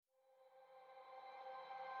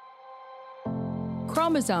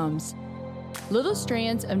Chromosomes. Little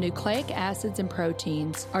strands of nucleic acids and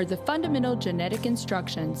proteins are the fundamental genetic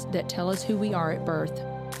instructions that tell us who we are at birth.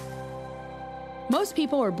 Most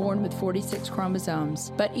people are born with 46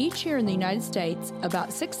 chromosomes, but each year in the United States,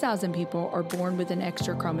 about 6,000 people are born with an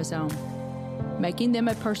extra chromosome, making them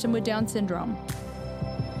a person with Down syndrome.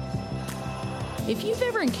 If you've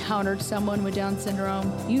ever encountered someone with Down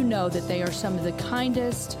syndrome, you know that they are some of the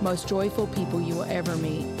kindest, most joyful people you will ever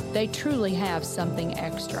meet. They truly have something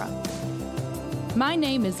extra. My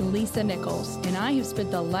name is Lisa Nichols, and I have spent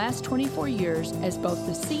the last 24 years as both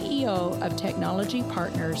the CEO of Technology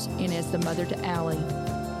Partners and as the mother to Allie.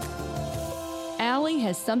 Allie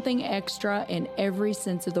has something extra in every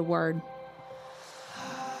sense of the word.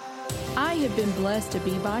 I have been blessed to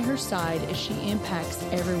be by her side as she impacts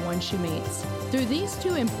everyone she meets. Through these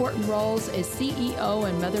two important roles as CEO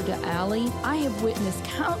and mother to Allie, I have witnessed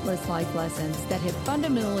countless life lessons that have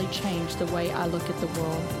fundamentally changed the way I look at the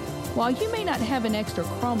world. While you may not have an extra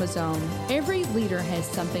chromosome, every leader has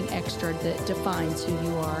something extra that defines who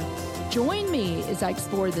you are. Join me as I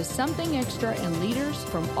explore the something extra in leaders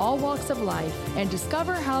from all walks of life and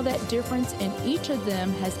discover how that difference in each of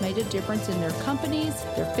them has made a difference in their companies,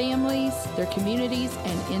 their families, their communities,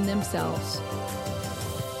 and in themselves.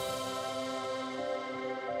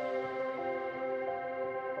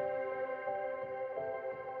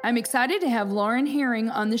 I'm excited to have Lauren Herring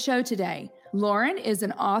on the show today. Lauren is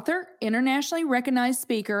an author, internationally recognized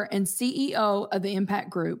speaker, and CEO of the Impact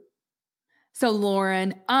Group. So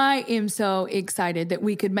Lauren, I am so excited that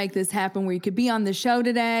we could make this happen, where you could be on the show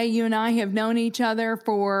today. You and I have known each other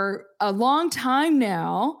for a long time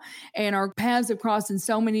now, and our paths have crossed in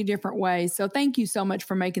so many different ways. So thank you so much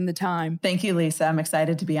for making the time. Thank you, Lisa. I'm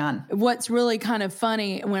excited to be on. What's really kind of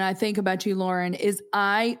funny when I think about you, Lauren, is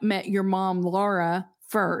I met your mom, Laura,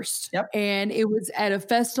 first. Yep. And it was at a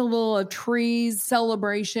Festival of Trees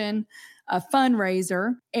celebration, a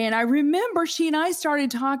fundraiser. And I remember she and I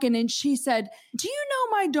started talking, and she said, "Do you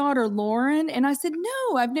know my daughter, Lauren?" And I said,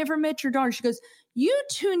 "No, I've never met your daughter." She goes, "You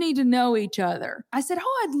two need to know each other." I said,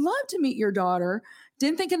 "Oh, I'd love to meet your daughter."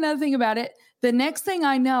 Didn't think another thing about it. The next thing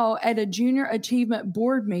I know, at a Junior Achievement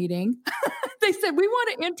Board meeting, they said, "We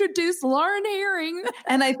want to introduce Lauren Herring."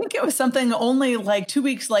 And I think it was something only like 2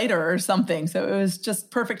 weeks later or something. So it was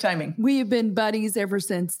just perfect timing. We have been buddies ever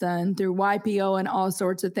since then through YPO and all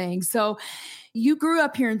sorts of things. So you grew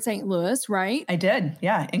up here in St. Louis, right? I did.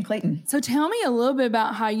 Yeah. In Clayton. So tell me a little bit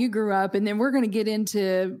about how you grew up, and then we're going to get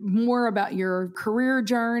into more about your career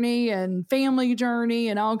journey and family journey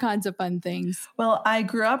and all kinds of fun things. Well, I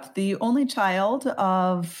grew up the only child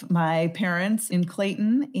of my parents in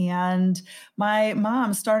Clayton, and my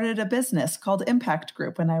mom started a business called Impact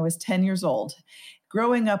Group when I was 10 years old.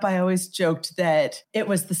 Growing up, I always joked that it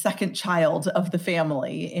was the second child of the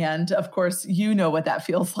family. And of course, you know what that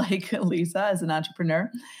feels like, Lisa, as an entrepreneur.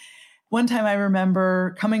 One time I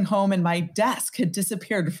remember coming home and my desk had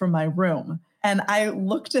disappeared from my room. And I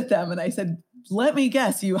looked at them and I said, "Let me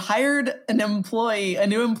guess, you hired a new employee,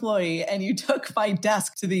 and you took my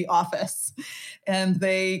desk to the office." And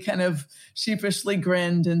they kind of sheepishly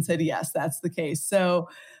grinned and said, "Yes, that's the case." So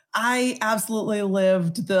I absolutely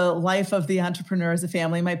lived the life of the entrepreneur as a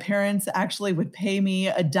family. My parents actually would pay me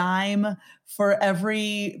a dime for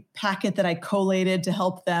every packet that I collated to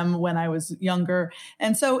help them when I was younger.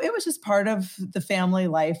 And so it was just part of the family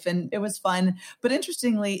life, and it was fun. But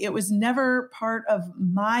interestingly, it was never part of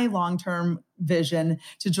my long-term vision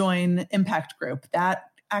to join Impact Group. That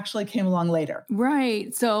actually came along later.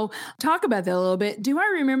 Right. So talk about that a little bit. Do I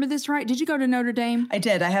remember this right? Did you go to Notre Dame? I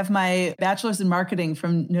did. I have my bachelor's in marketing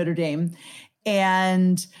from Notre Dame.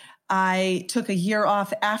 And I took a year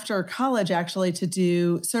off after college, actually, to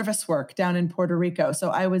do service work down in Puerto Rico.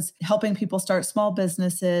 So I was helping people start small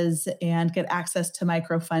businesses and get access to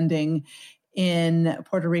microfunding in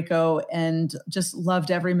Puerto Rico, and just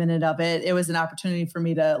loved every minute of it. It was an opportunity for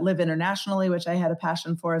me to live internationally, which I had a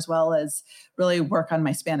passion for, as well as really work on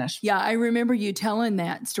my Spanish. Yeah, I remember you telling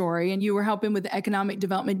that story, and you were helping with economic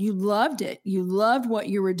development. You loved it. You loved what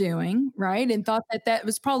you were doing, right? And thought that that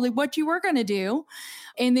was probably what you were going to do.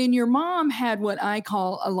 And then your mom had what I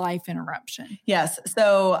call a life interruption. Yes.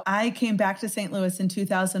 So I came back to St. Louis in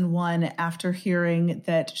 2001 after hearing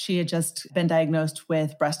that she had just been diagnosed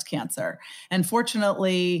with breast cancer. And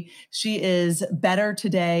fortunately, she is better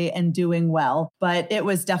today and doing well, but it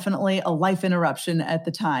was definitely a life interruption at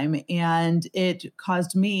the time. And it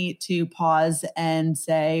caused me to pause and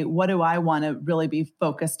say, what do I want to really be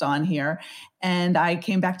focused on here? And I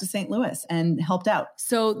came back to St. Louis and helped out.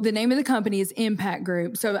 So the name of the company is Impact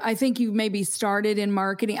Group. So I think you maybe started in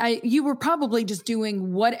marketing. You were probably just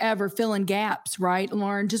doing whatever, filling gaps, right,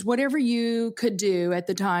 Lauren? Just whatever you could do at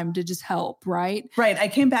the time to just help, right? Right. I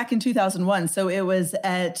came back in 2001. So it was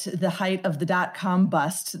at the height of the dot-com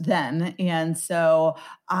bust then. And so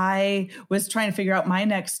I was trying to figure out my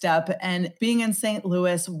next step. And being in St.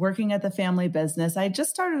 Louis, working at the family business, I just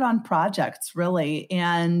started on projects really.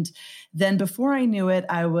 And then before I knew it,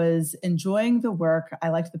 I was enjoying the work. I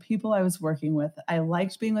liked the people I was working with. I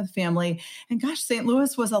liked being with family. And gosh, St.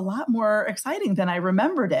 Louis was a lot more exciting than I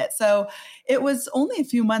remembered it. So it was only a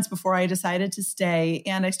few months before I decided to stay.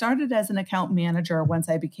 And I started as an account manager once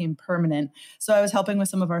I became permanent. So I was helping with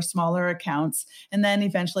some of our smaller accounts and then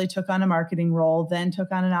eventually took on a marketing role, then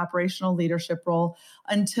took on an operational leadership role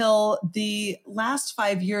until the last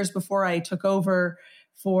 5 years before I took over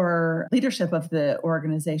for leadership of the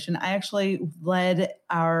organization. I actually led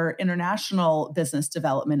our international business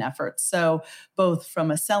development efforts. So both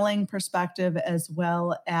from a selling perspective as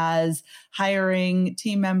well as hiring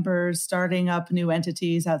team members, starting up new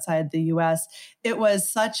entities outside the US. It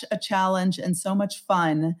was such a challenge and so much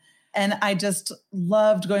fun. And I just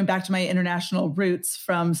loved going back to my international roots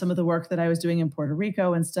from some of the work that I was doing in Puerto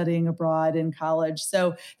Rico and studying abroad in college.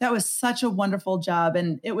 So that was such a wonderful job.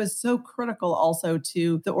 And it was so critical also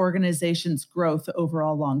to the organization's growth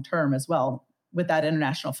overall long term as well, with that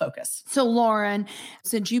international focus. So Lauren,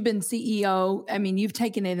 since you've been CEO, I mean, you've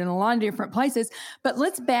taken it in a lot of different places, but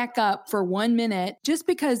let's back up for 1 minute. Just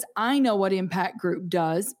because I know what Impact Group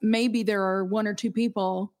does, maybe there are one or two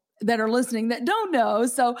people that are listening that don't know.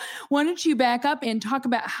 So why don't you back up and talk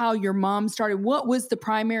about how your mom started? What was the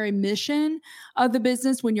primary mission of the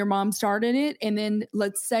business when your mom started it? And then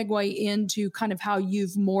let's segue into kind of how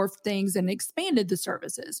you've morphed things and expanded the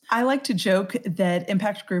services. I like to joke that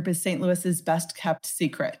Impact Group is St. Louis's best kept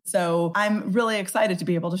secret. So I'm really excited to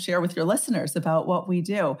be able to share with your listeners about what we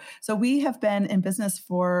do. So we have been in business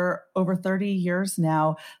for over 30 years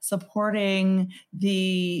now, supporting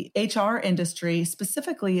the HR industry,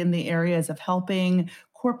 specifically in the areas of helping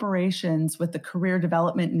corporations with the career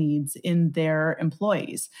development needs in their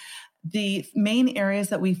employees. The main areas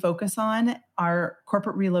that we focus on are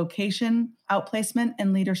corporate relocation, outplacement,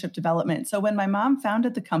 and leadership development. So when my mom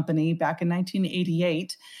founded the company back in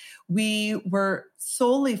 1988, we were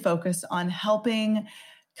solely focused on helping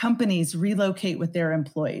companies relocate with their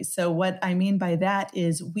employees. So what I mean by that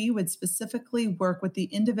is we would specifically work with the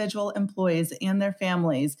individual employees and their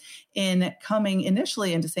families in coming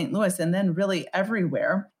initially into St. Louis and then really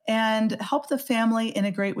everywhere, and help the family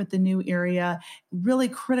integrate with the new area, really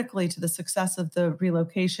critically to the success of the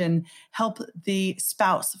relocation, help the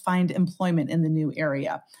spouse find employment in the new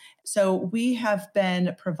area. So we have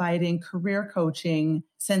been providing career coaching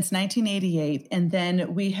since 1988, and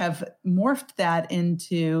then we have morphed that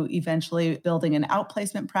into eventually building an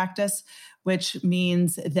outplacement practice, which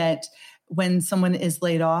means that when someone is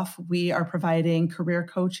laid off, we are providing career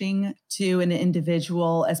coaching to an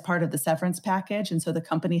individual as part of the severance package. And so the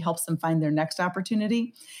company helps them find their next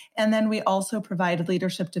opportunity. And then we also provide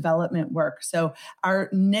leadership development work. So our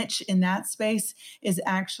niche in that space is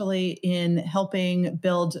actually in helping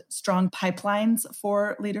build strong pipelines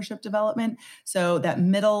for leadership development. So that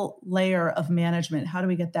middle layer of management, how do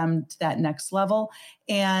we get them to that next level?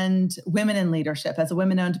 And women in leadership. As a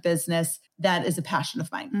women-owned business, that is a passion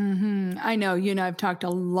of mine. Mm-hmm. I know you and I have talked a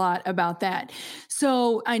lot about that.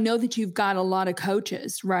 So I know that you've got a lot of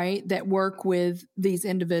coaches, right, that work with these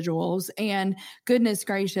individuals. And goodness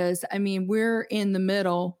gracious, I mean, we're in the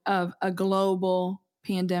middle of a global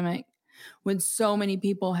pandemic when so many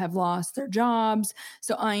people have lost their jobs.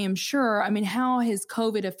 So I am sure, I mean, how has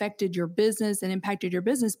COVID affected your business and impacted your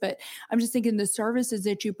business? But I'm just thinking the services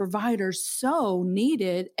that you provide are so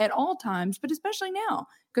needed at all times, but especially now,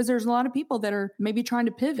 because there's a lot of people that are maybe trying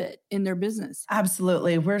to pivot in their business.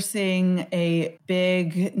 Absolutely. We're seeing a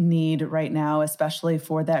big need right now, especially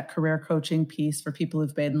for that career coaching piece for people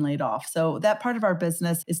who've been laid off. So that part of our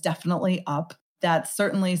business is definitely up. That's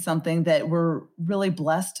certainly something that we're really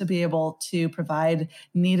blessed to be able to provide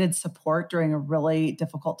needed support during a really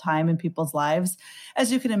difficult time in people's lives.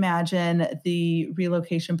 As you can imagine, the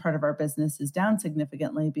relocation part of our business is down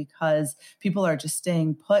significantly because people are just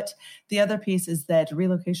staying put. The other piece is that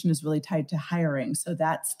relocation is really tied to hiring. So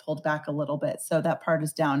that's pulled back a little bit. So that part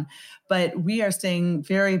is down. But we are staying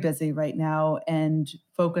very busy right now and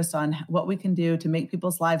focused on what we can do to make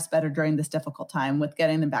people's lives better during this difficult time with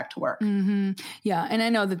getting them back to work. Mm-hmm. Yeah. And I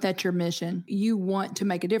know that that's your mission. You want to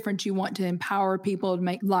make a difference. You want to empower people to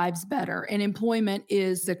make lives better. And employment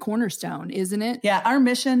is the cornerstone, isn't it? Yeah. Our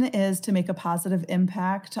mission is to make a positive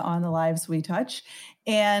impact on the lives we touch.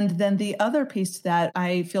 And then the other piece that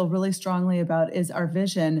I feel really strongly about is our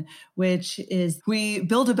vision, which is we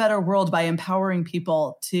build a better world by empowering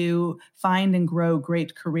people to find and grow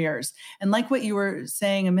great careers. And like what you were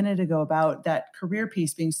saying a minute ago about that career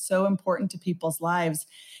piece being so important to people's lives,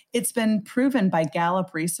 it's been proven by Gallup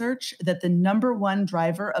research that the number one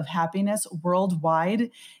driver of happiness worldwide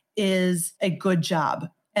is a good job.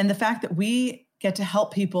 And the fact that we get to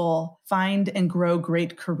help people find and grow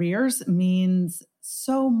great careers means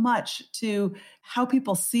so much to how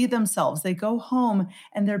people see themselves. They go home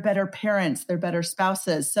and they're better parents, they're better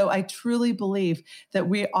spouses. So I truly believe that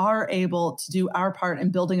we are able to do our part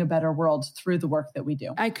in building a better world through the work that we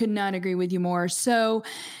do. I could not agree with you more. So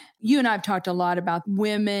you and I have talked a lot about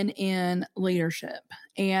women in leadership,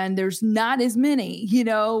 and there's not as many,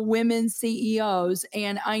 women CEOs.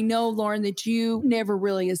 And I know, Lauren, that you never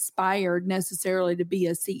really aspired necessarily to be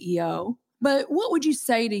a CEO. But what would you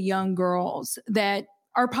say to young girls that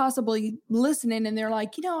are possibly listening and they're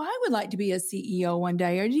like, I would like to be a CEO one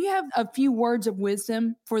day? Or do you have a few words of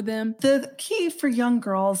wisdom for them? The key for young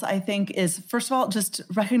girls, I think, is first of all, just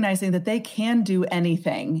recognizing that they can do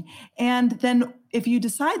anything. And then if you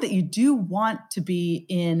decide that you do want to be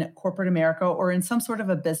in corporate America or in some sort of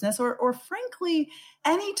a business or frankly,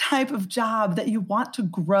 any type of job that you want to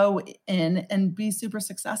grow in and be super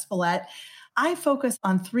successful at, I focus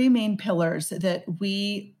on three main pillars that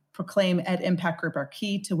we proclaim at Impact Group are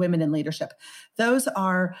key to women in leadership. Those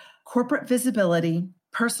are corporate visibility,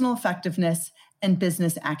 personal effectiveness, and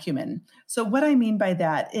business acumen. So what I mean by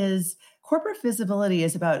that is corporate visibility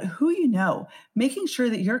is about who you know. Making sure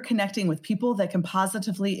that you're connecting with people that can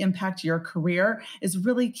positively impact your career is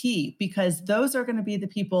really key, because those are going to be the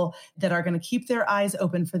people that are going to keep their eyes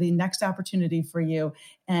open for the next opportunity for you.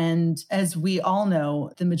 And as we all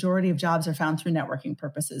know, the majority of jobs are found through networking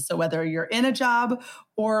purposes. So whether you're in a job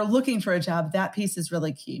or looking for a job, that piece is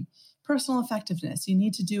really key. Personal effectiveness. You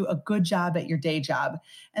need to do a good job at your day job.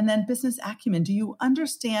 And then business acumen. Do you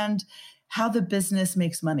understand how the business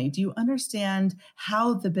makes money? Do you understand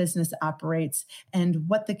how the business operates and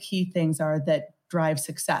what the key things are that drive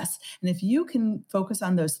success? And if you can focus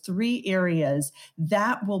on those three areas,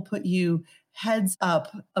 that will put you heads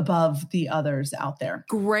up above the others out there.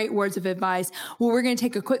 Great words of advice. Well, we're going to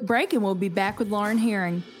take a quick break and we'll be back with Lauren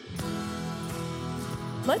Herring.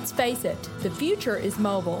 Let's face it, the future is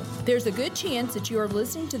mobile. There's a good chance that you are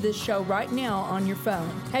listening to this show right now on your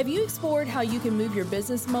phone. Have you explored how you can move your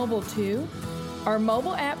business mobile too? Our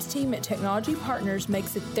mobile apps team at Technology Partners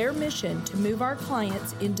makes it their mission to move our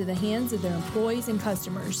clients into the hands of their employees and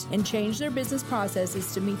customers and change their business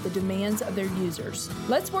processes to meet the demands of their users.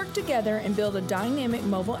 Let's work together and build a dynamic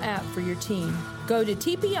mobile app for your team. Go to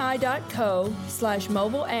tpi.co/mobile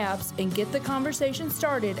apps and get the conversation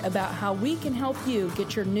started about how we can help you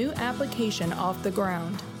get your new application off the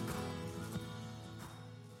ground.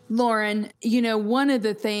 Lauren, one of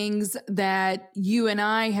the things that you and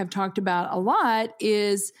I have talked about a lot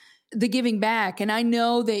is the giving back. And I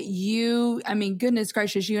know that goodness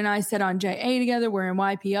gracious, you and I sit on JA together. We're in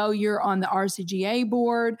YPO. You're on the RCGA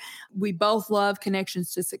board. We both love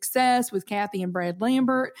Connections to Success with Kathy and Brad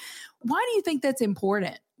Lambert. Why do you think that's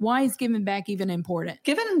important? Why is giving back even important?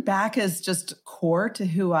 Giving back is just core to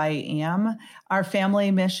who I am. Our family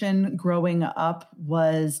mission growing up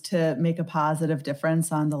was to make a positive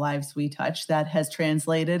difference on the lives we touch. That has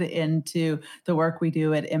translated into the work we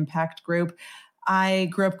do at Impact Group. I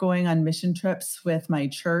grew up going on mission trips with my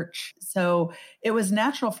church. So it was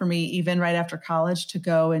natural for me, even right after college, to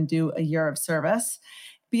go and do a year of service.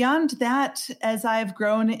 Beyond that, as I've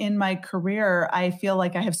grown in my career, I feel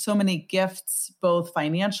like I have so many gifts, both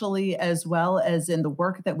financially as well as in the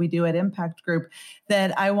work that we do at Impact Group,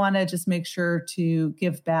 that I want to just make sure to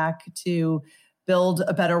give back to build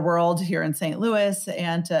a better world here in St. Louis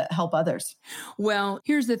and to help others. Well,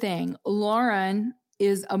 here's the thing. Lauren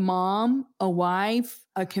is a mom, a wife,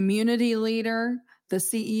 a community leader, the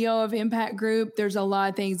CEO of Impact Group. There's a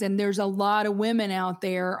lot of things, and there's a lot of women out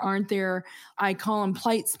there, aren't there? I call them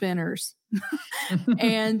plate spinners.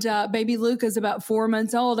 And baby Luca's about 4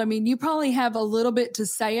 months old. I mean, you probably have a little bit to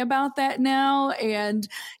say about that now. And,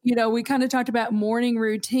 we kind of talked about morning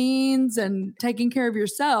routines and taking care of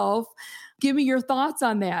yourself. Give me your thoughts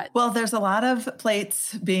on that. Well, there's a lot of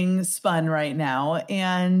plates being spun right now.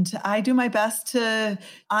 And I do my best to,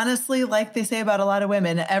 honestly, like they say about a lot of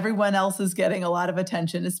women, everyone else is getting a lot of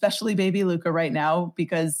attention, especially baby Luca right now,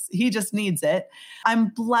 because he just needs it. I'm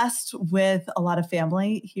blessed with a lot of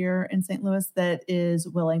family here in St. Louis that is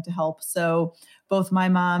willing to help. So both my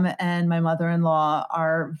mom and my mother-in-law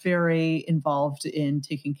are very involved in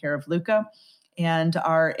taking care of Luca, and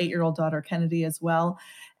our 8-year-old daughter, Kennedy, as well.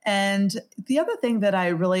 And the other thing that I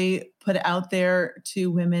really put out there to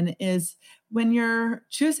women is when you're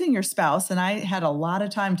choosing your spouse, and I had a lot of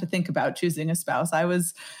time to think about choosing a spouse. I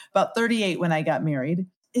was about 38 when I got married.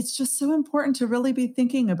 It's just so important to really be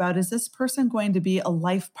thinking about, is this person going to be a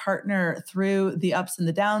life partner through the ups and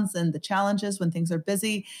the downs and the challenges when things are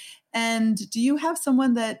busy? And do you have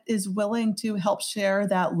someone that is willing to help share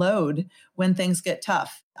that load when things get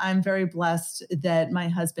tough? I'm very blessed that my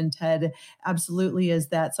husband, Ted, absolutely is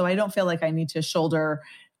that. So I don't feel like I need to shoulder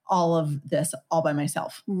all of this all by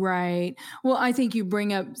myself. Right. Well, I think you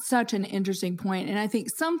bring up such an interesting point. And I think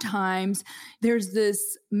sometimes there's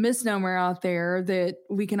this misnomer out there that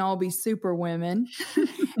we can all be super women.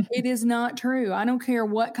 It is not true. I don't care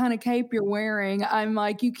what kind of cape you're wearing. I'm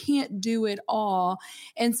like, you can't do it all.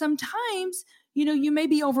 And sometimes, you may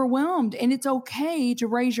be overwhelmed, and it's okay to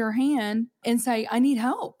raise your hand and say, I need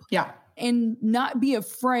help. Yeah. And not be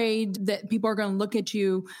afraid that people are going to look at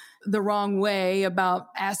you the wrong way about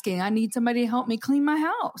asking, I need somebody to help me clean my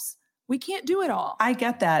house. We can't do it all. I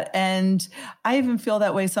get that. And I even feel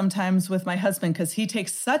that way sometimes with my husband, because he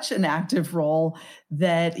takes such an active role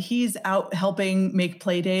that he's out helping make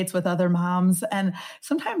play dates with other moms. And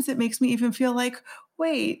sometimes it makes me even feel like,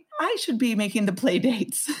 wait, I should be making the play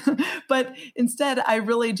dates. But instead, I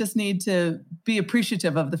really just need to be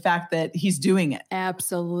appreciative of the fact that he's doing it.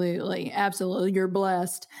 Absolutely. Absolutely. You're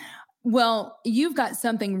blessed. Well, you've got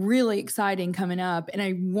something really exciting coming up, and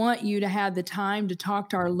I want you to have the time to talk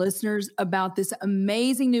to our listeners about this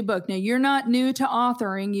amazing new book. Now, you're not new to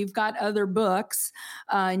authoring. You've got other books,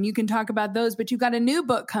 and you can talk about those, but you've got a new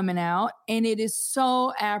book coming out, and it is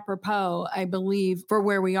so apropos, I believe, for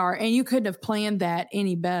where we are. And you couldn't have planned that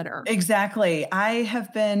any better. Exactly. I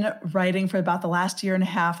have been writing for about the last year and a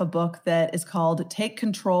half a book that is called Take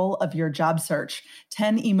Control of Your Job Search,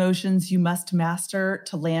 10 Emotions You Must Master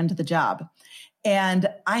to Land the Job. And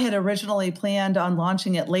I had originally planned on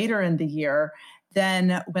launching it later in the year.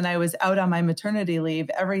 Then when I was out on my maternity leave,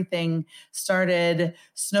 everything started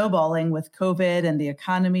snowballing with COVID and the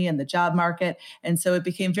economy and the job market. And so it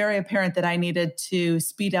became very apparent that I needed to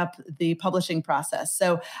speed up the publishing process.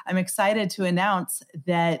 So I'm excited to announce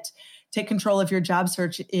that Take Control of Your Job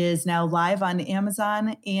Search is now live on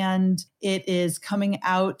Amazon, and it is coming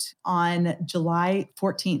out on July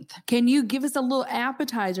 14th. Can you give us a little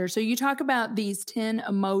appetizer? So you talk about these 10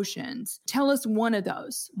 emotions. Tell us one of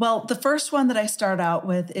those. Well, the first one that I start out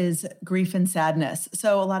with is grief and sadness.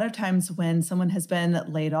 So a lot of times when someone has been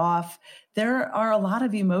laid off, there are a lot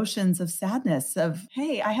of emotions of sadness of,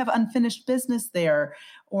 hey, I have unfinished business there.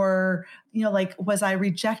 Or, like, was I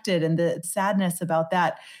rejected, and the sadness about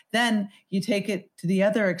that. Then you take it to the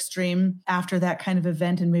other extreme after that kind of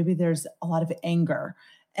event, and maybe there's a lot of anger.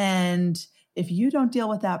 And if you don't deal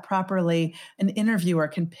with that properly, an interviewer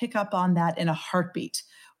can pick up on that in a heartbeat.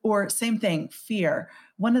 Or same thing, fear.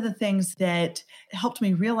 One of the things that helped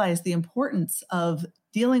me realize the importance of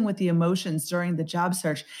dealing with the emotions during the job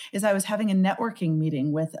search is I was having a networking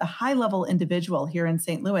meeting with a high-level individual here in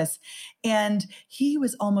St. Louis, and he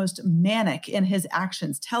was almost manic in his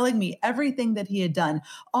actions, telling me everything that he had done,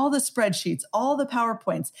 all the spreadsheets, all the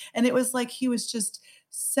PowerPoints, and it was like he was just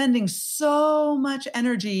sending so much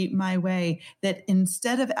energy my way that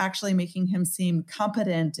instead of actually making him seem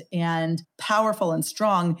competent and powerful and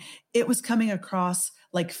strong, it was coming across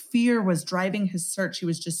like fear was driving his search. He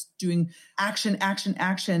was just doing action,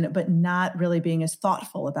 but not really being as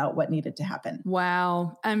thoughtful about what needed to happen.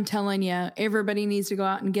 Wow. I'm telling you, everybody needs to go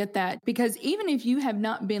out and get that, because even if you have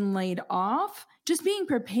not been laid off, just being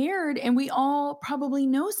prepared, and we all probably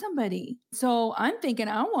know somebody. So I'm thinking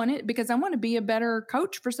I want it because I want to be a better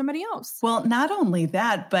coach for somebody else. Well, not only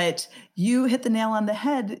that, but you hit the nail on the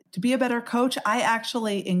head. To be a better coach, I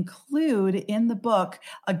actually include in the book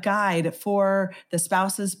a guide for the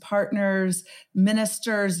spouses, partners,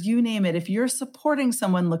 ministers, you name it. If you're supporting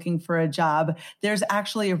someone looking for a job, there's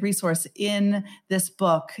actually a resource in this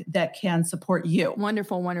book that can support you.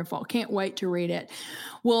 Wonderful, wonderful. Can't wait to read it.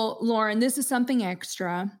 Well, Lauren, this is something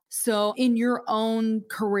extra. So in your own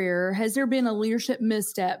career, has there been a leadership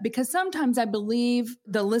misstep? Because sometimes I believe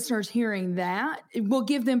the listeners hearing that, it will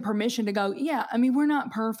give them permission to go, yeah, I mean, we're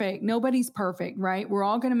not perfect. Nobody's perfect, right? We're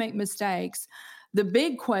all going to make mistakes. The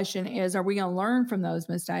big question is, are we going to learn from those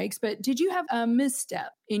mistakes? But did you have a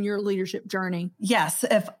misstep in your leadership journey? Yes.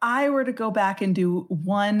 If I were to go back and do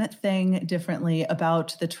one thing differently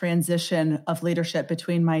about the transition of leadership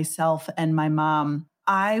between myself and my mom,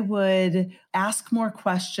 I would ask more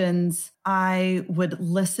questions. I would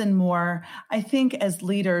listen more. I think as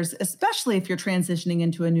leaders, especially if you're transitioning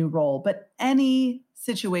into a new role, but any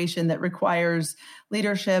situation that requires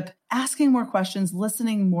leadership, asking more questions,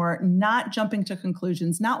 listening more, not jumping to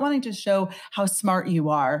conclusions, not wanting to show how smart you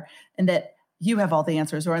are and that you have all the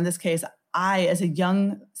answers. Or in this case, I, as a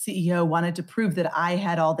young CEO, wanted to prove that I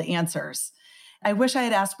had all the answers. I wish I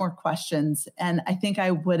had asked more questions, and I think I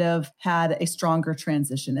would have had a stronger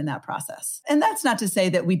transition in that process. And that's not to say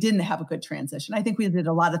that we didn't have a good transition. I think we did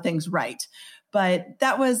a lot of things right, but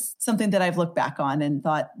that was something that I've looked back on and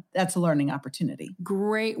thought that's a learning opportunity.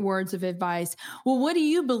 Great words of advice. Well, what do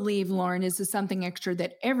you believe, Lauren, is something extra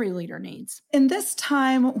that every leader needs? In this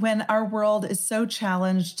time when our world is so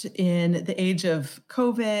challenged in the age of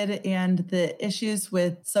COVID and the issues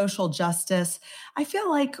with social justice, I feel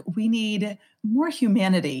like we need more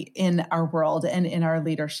humanity in our world and in our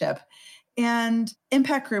leadership. And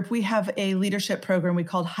Impact Group, we have a leadership program we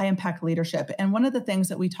call High Impact Leadership. And one of the things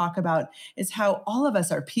that we talk about is how all of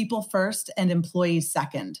us are people first and employees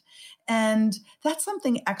second. And that's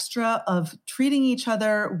something extra of treating each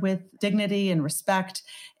other with dignity and respect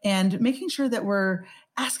and making sure that we're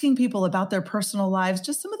asking people about their personal lives,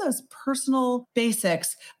 just some of those personal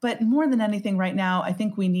basics. But more than anything right now, I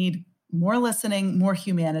think we need more listening, more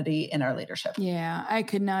humanity in our leadership. Yeah, I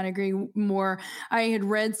could not agree more. I had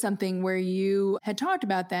read something where you had talked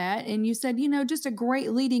about that and you said, just a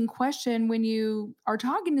great leading question when you are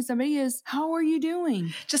talking to somebody is, how are you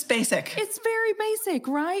doing? Just basic. It's very basic,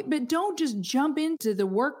 right? But don't just jump into the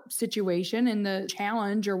work situation and the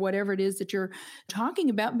challenge or whatever it is that you're talking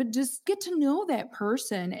about, but just get to know that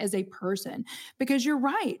person as a person, because you're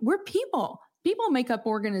right. We're people. People make up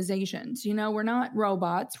organizations. We're not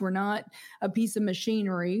robots. We're not a piece of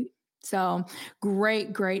machinery. So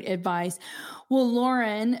great advice. Well,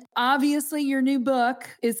 Lauren, obviously your new book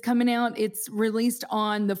is coming out. It's released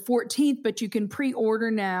on the 14th, but you can pre-order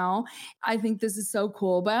now. I think this is so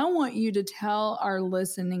cool, but I want you to tell our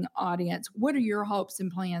listening audience, what are your hopes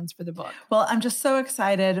and plans for the book? Well, I'm just so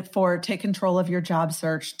excited for Take Control of Your Job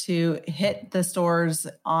Search to hit the stores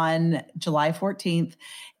on July 14th.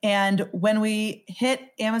 And when we hit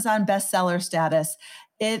Amazon bestseller status,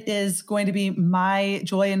 it is going to be my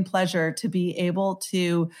joy and pleasure to be able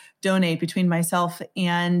to donate between myself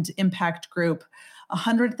and Impact Group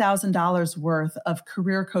 $100,000 worth of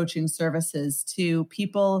career coaching services to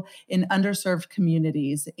people in underserved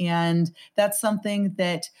communities. And that's something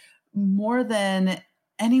that more than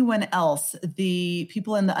anyone else, the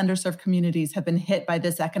people in the underserved communities have been hit by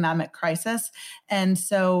this economic crisis. And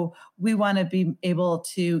so we want to be able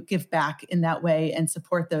to give back in that way and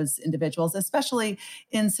support those individuals, especially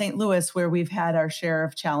in St. Louis, where we've had our share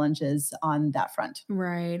of challenges on that front.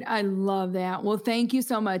 Right. I love that. Well, thank you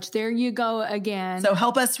so much. There you go again. So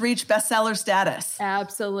help us reach bestseller status.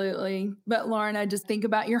 Absolutely. But Lauren, I just think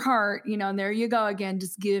about your heart, and there you go again,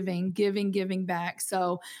 just giving back.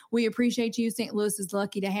 So we appreciate you. St. Louis is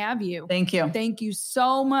lucky to have you. Thank you. Thank you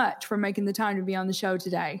so much for making the time to be on the show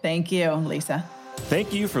today. Thank you, Lisa.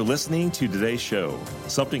 Thank you for listening to today's show.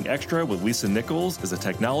 Something Extra with Lisa Nichols is a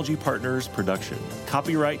Technology Partners production.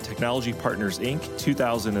 Copyright Technology Partners, Inc.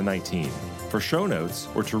 2019. For show notes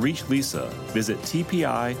or to reach Lisa, visit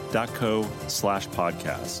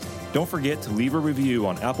tpi.co/podcast. Don't forget to leave a review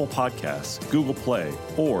on Apple Podcasts, Google Play,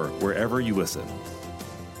 or wherever you listen.